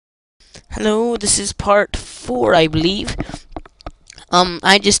Hello, this is part 4, I believe.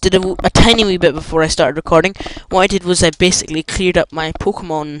 I just did a tiny wee bit before I started recording. What I did was I basically cleared up my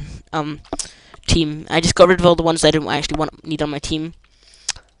Pokemon, team. I just got rid of all the ones I didn't actually need on my team.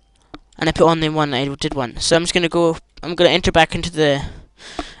 And I put on the one I did want. So I'm gonna enter back into the,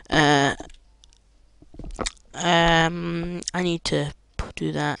 I need to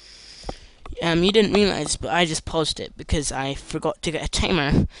do that. You didn't realize, but I just paused it because I forgot to get a timer,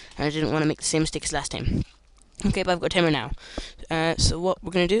 and I didn't want to make the same mistake as last time. Okay, but I've got a timer now. So what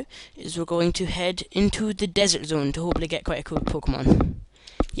we're going to do is we're going to head into the desert zone to hopefully get quite a cool Pokemon.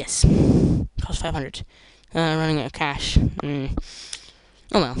 Yes. Cost 500. Running out of cash. Oh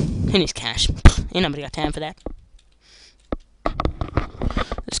well, who needs cash? Ain't nobody got time for that.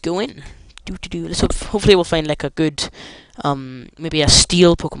 Let's go in. Let's hopefully we'll find like a good, maybe a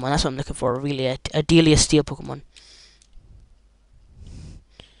steel Pokemon. That's what I'm looking for, really. Ideally a steel Pokemon.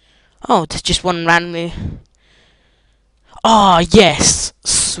 Oh, there's just one randomly. Oh, yes!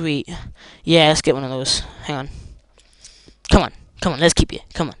 Sweet. Yeah, let's get one of those. Hang on. Come on, let's keep you.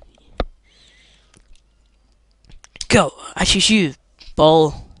 Come on. Go! I choose you,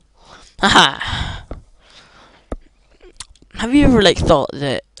 ball. Haha! Have you ever, like, thought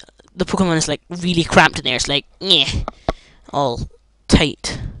that the Pokemon is, like, really cramped in there? It's like, yeah, all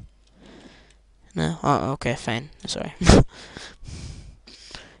tight. No? Oh, okay, fine. Sorry.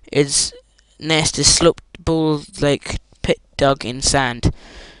 Its nest is sloped, bowl, like, pit dug in sand.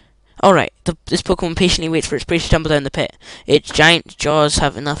 Alright, this Pokemon patiently waits for its prey to tumble down the pit. Its giant jaws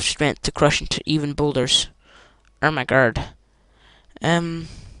have enough strength to crush into even boulders. Oh my god.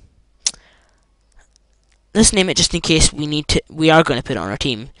 Let's name it just in case we are going to put it on our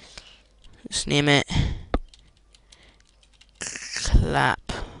team. Let's name it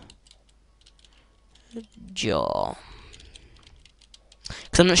Clap Jaw.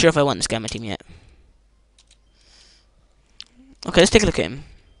 Because I'm not sure if I want this guy on my team yet. Okay, let's take a look at him.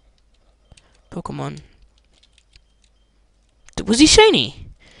 Pokemon. Was he shiny?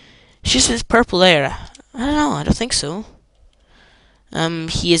 It's just this purple there. I don't know, I don't think so.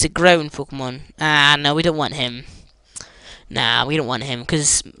 He is a ground Pokemon. Ah, no, we don't want him. Nah, we don't want him,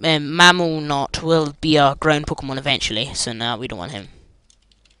 because Mammoth will be a ground Pokemon eventually, so no, we don't want him.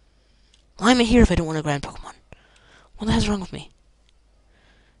 Why am I here if I don't want a ground Pokemon? What the hell's wrong with me?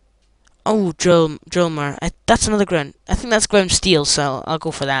 Oh, Drillmar. That's another ground. I think that's ground steel, so I'll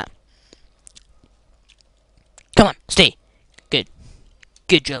go for that. Come on, stay. Good.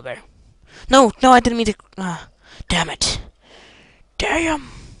 Good, Drillmar. No, I didn't mean to... damn it. Damn.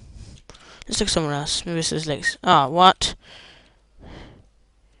 Let's look somewhere else. Maybe it's his legs. Ah, what?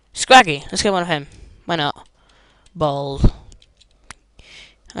 Scraggy. Let's get one of him. Why not? Balls.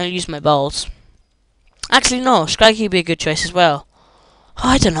 I'll use my balls. Actually, no. Scraggy would be a good choice as well. Oh,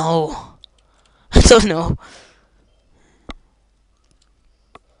 I don't know. I don't know.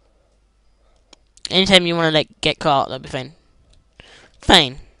 Anytime you want to, like, get caught, that'll be fine.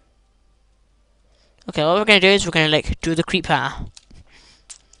 Fine. Okay, what we're going to do is we're going to, like, do the creeper.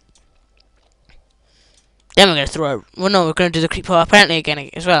 Then we're going to throw it. Well, no, we're going to do the creeper apparently again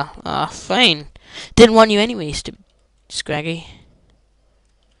as well. Ah, fine. Didn't want you anyways, stupid Scraggy.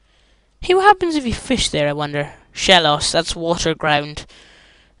 Hey, what happens if you fish there, I wonder? Shellos, that's water ground.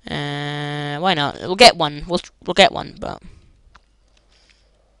 Why not? We'll get one. We'll get one, but...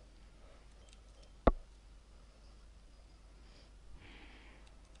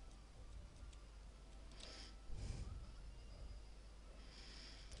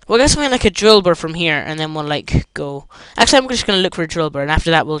 Well, I guess we'll like a Drillbur from here, and then we'll, like, go... Actually, I'm just gonna look for a Drillbur, and after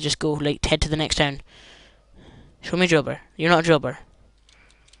that we'll just go, like, head to the next town. Show me a Drillbur. You're not a Drillbur.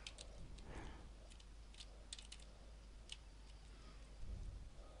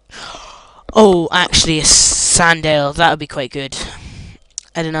 Oh, actually, a Sandale. That would be quite good.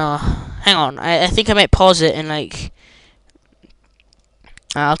 I don't know. Hang on. I think I might pause it and, like...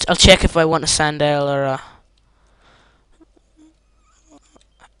 I'll check if I want a Sandale or a...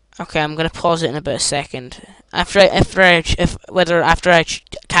 Okay, I'm gonna pause it in about a second. After I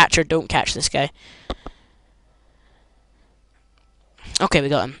catch or don't catch this guy. Okay, we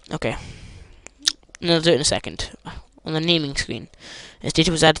got him. Okay. And I'll do it in a second. On the naming screen. This data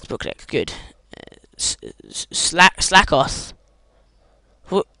was added to the book deck. Good. Slackoth.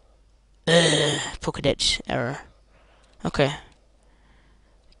 What? Pokédex error. Okay.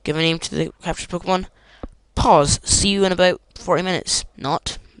 Give a name to the captured Pokemon. Pause. See you in about 40 minutes.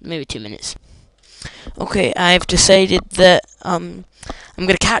 Not. Maybe 2 minutes. Okay, I've decided that I'm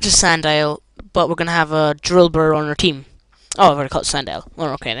gonna catch a Sandile, but we're gonna have a Drillbur on our team. Oh, I've already caught Sandile.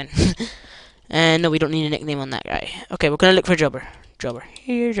 Oh, okay then. No, we don't need a nickname on that guy. Okay, we're gonna look for Drillbur. Jobber.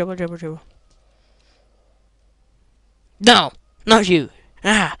 Here, Jobber, Jobber, Jobber. No! Not you!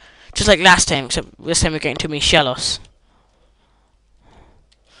 Ah! Just like last time, except this time we're getting too many shallows.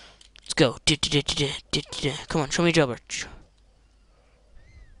 Let's go. Come on, show me Jobber.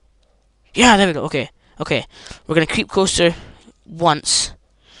 Yeah, there we go. Okay. Okay. We're gonna creep closer once.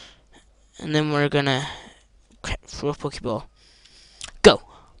 And then we're gonna throw a Pokeball. Go!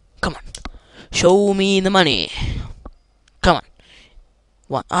 Come on. Show me the money. Come on.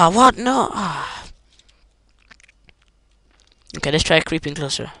 What? Ah, what? No. Ah. Okay, let's try creeping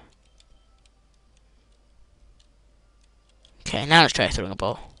closer. Okay, now let's try throwing a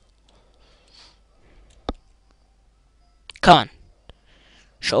ball. Come on.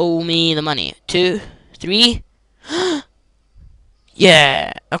 Show me the money. 2, 3.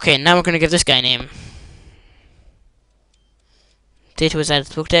 Yeah. Okay, now we're gonna give this guy a name. Data was added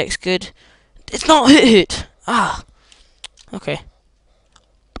to the Pokedex. Good. It's not Hoot Hoot. Ah. Okay.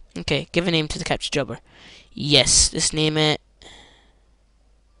 Okay, give a name to the captured jobber. Yes, let's name it.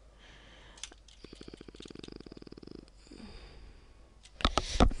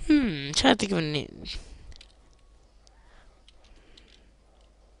 Trying to think of a name.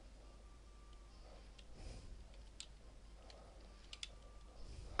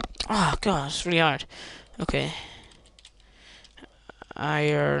 Oh god, it's really hard. Okay.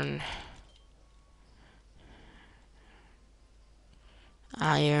 Iron.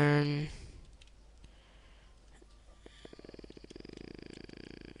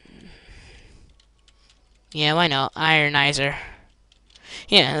 Yeah, why not? Ironizer.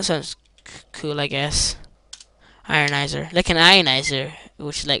 Yeah, that sounds cool, I guess. Ironizer. Like an ionizer,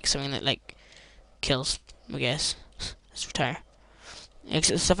 which is like something that like kills, I guess. Let's retire.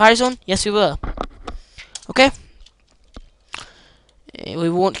 Exit the Safari Zone? Yes, we will. Okay. We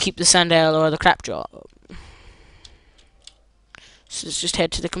won't keep the Sandile or the Crapjaw. So let's just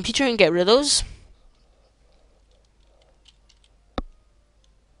head to the computer and get rid of those.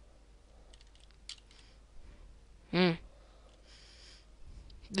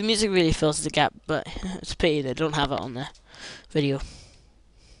 The music really fills the gap, but it's a pity they don't have it on the video.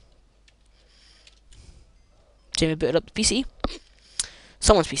 Jamie booted up the PC.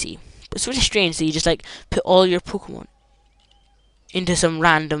 Someone's PC. But it's really strange that you just like put all your Pokemon into some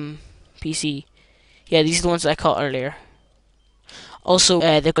random PC. Yeah, these are the ones that I caught earlier. Also,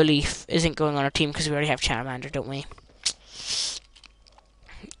 the Leaf isn't going on our team because we already have Charmander, don't we?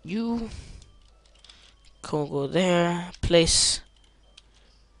 You go there, place,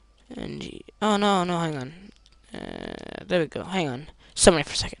 and oh no, hang on. There we go. Hang on. Summary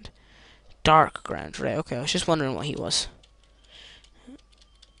for a second. Dark ground, right? Okay, I was just wondering what he was.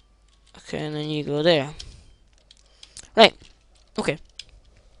 Okay, and then you go there. Right. Okay.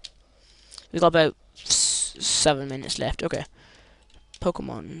 We got about 7 minutes left. Okay.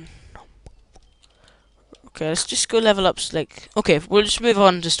 Pokemon. Okay, let's just go level up. Like, okay, we'll just move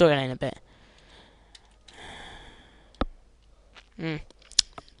on to storyline a bit.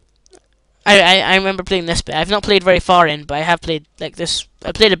 I remember playing this bit. I've not played very far in, but I have played like this.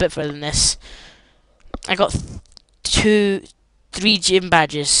 I played a bit further than this. I got 3 gym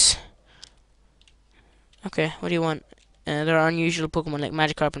badges. Okay, what do you want? There are unusual Pokemon like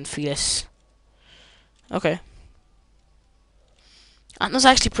Magikarp and Felis. Okay. And that's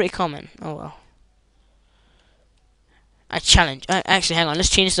actually pretty common. Oh well. I challenge. Actually, hang on. Let's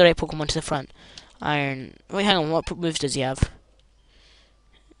change the right Pokemon to the front. Iron. Wait, hang on. What moves does he have?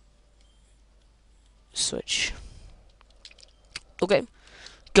 Switch. Okay.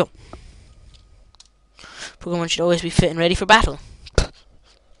 Go. Pokemon should always be fit and ready for battle.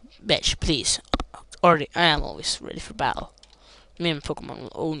 Bitch, please. Already, I am always ready for battle. Me and Pokemon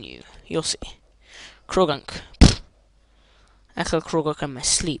will own you. You'll see. Krogunk. I kill Krogunk in my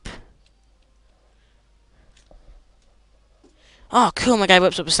sleep. Oh, cool. My guy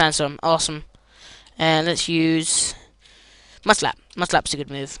whips up a sandstorm. Awesome. And let's use Mudslap. Mudslap's a good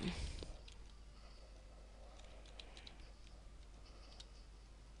move.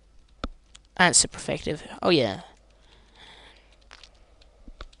 And super effective. Oh yeah.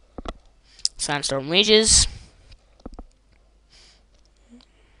 Sandstorm rages.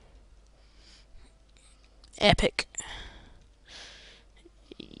 Epic.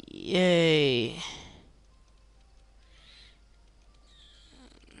 Yay.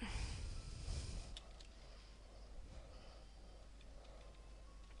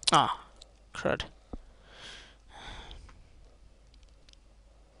 Ah, crud.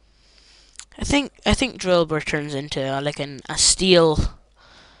 I think Drillbur turns into like a steel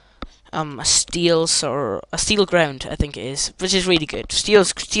ground, I think it is, which is really good.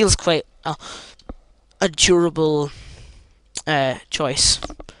 Steel's quite a durable choice.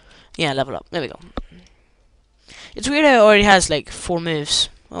 Yeah, level up. There we go. It's weird how it already has like 4 moves.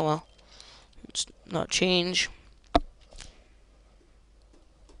 Oh well. Let's not change.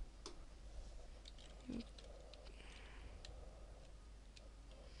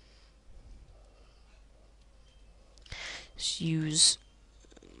 Let's use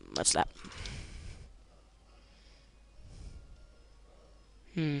mud slap.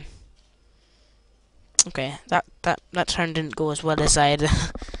 Okay, that turn didn't go as well as I had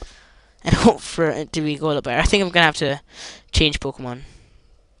and hoped for it to be go a little better. I think I'm gonna have to change Pokemon.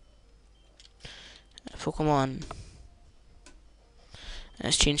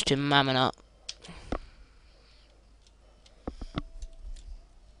 Let's change to Mammoth.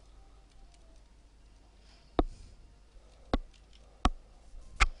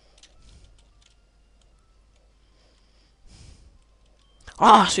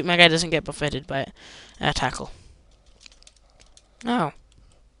 Oh, sweet, my guy doesn't get buffeted by a tackle. No.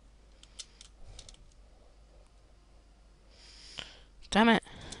 Damn it.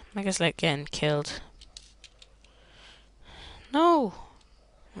 My guy's like getting killed. No.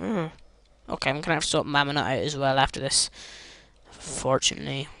 Okay, I'm gonna have to sort Mammoth out as well after this.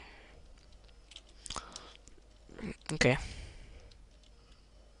 Fortunately. Okay.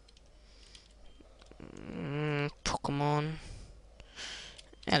 Pokemon.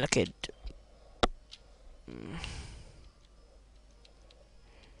 Allocate.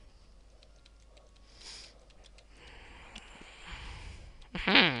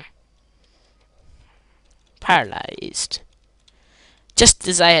 Paralyzed. Just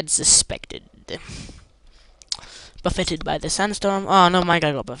as I had suspected. Buffeted by the sandstorm. Oh no, my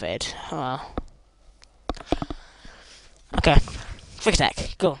guy got buffeted. Oh well. Okay. Quick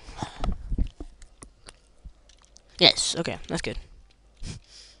attack. Go. Yes, okay, that's good.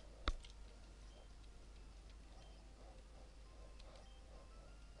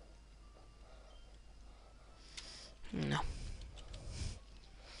 No.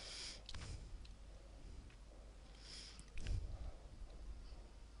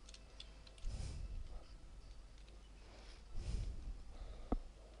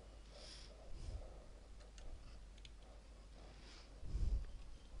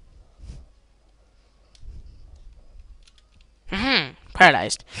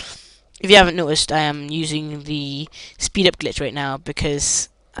 Paralyzed. If you haven't noticed, I am using the speed up glitch right now because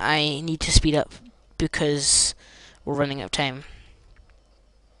I need to speed up because we're running out of time.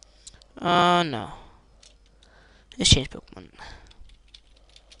 Oh no. Let's change Pokemon.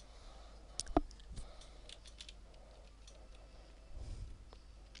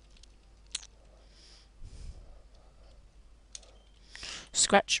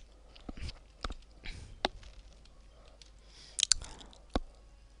 Scratch.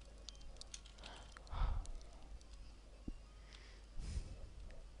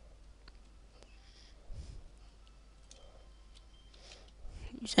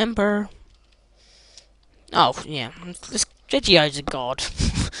 Ember. Oh, yeah. This Reggie is a god.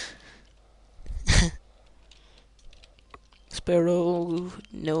 Sparrow.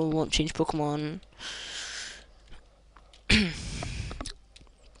 No, won't change Pokemon.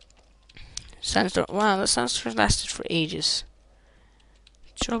 Sandstorm. Wow, that Sandstorm lasted for ages.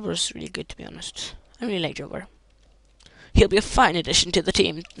 Jobber's really good, to be honest. I really like Jobber. He'll be a fine addition to the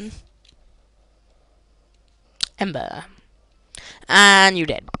team. Ember. And you're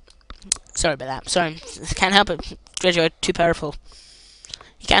dead. Sorry about that. Sorry. Can't help it. Reggie, too powerful.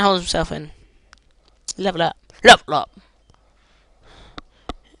 He can't hold himself in. Level up. Level up.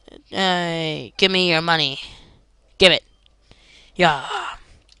 Give me your money. Give it. Yeah.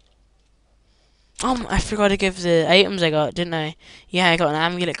 I forgot to give the items I got, didn't I? Yeah, I got an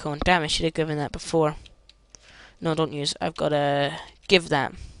amulet cone. Damn, I should have given that before. No, don't use. I've got to give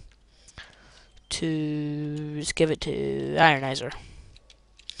that to. Just give it to Ironizer.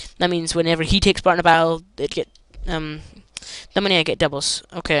 That means whenever he takes part in a battle, it get the money I get doubles.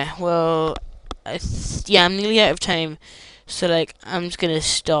 Okay, well, yeah, I'm nearly out of time, so like I'm just gonna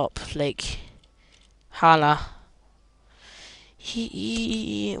stop. Like, holla.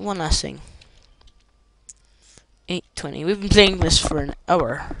 One last thing. 8:20. We've been playing this for an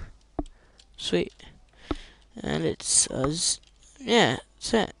hour. Sweet. And it's us. Yeah,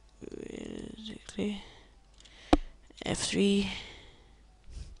 that's it. F3.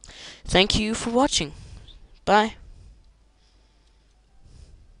 Thank you for watching. Bye.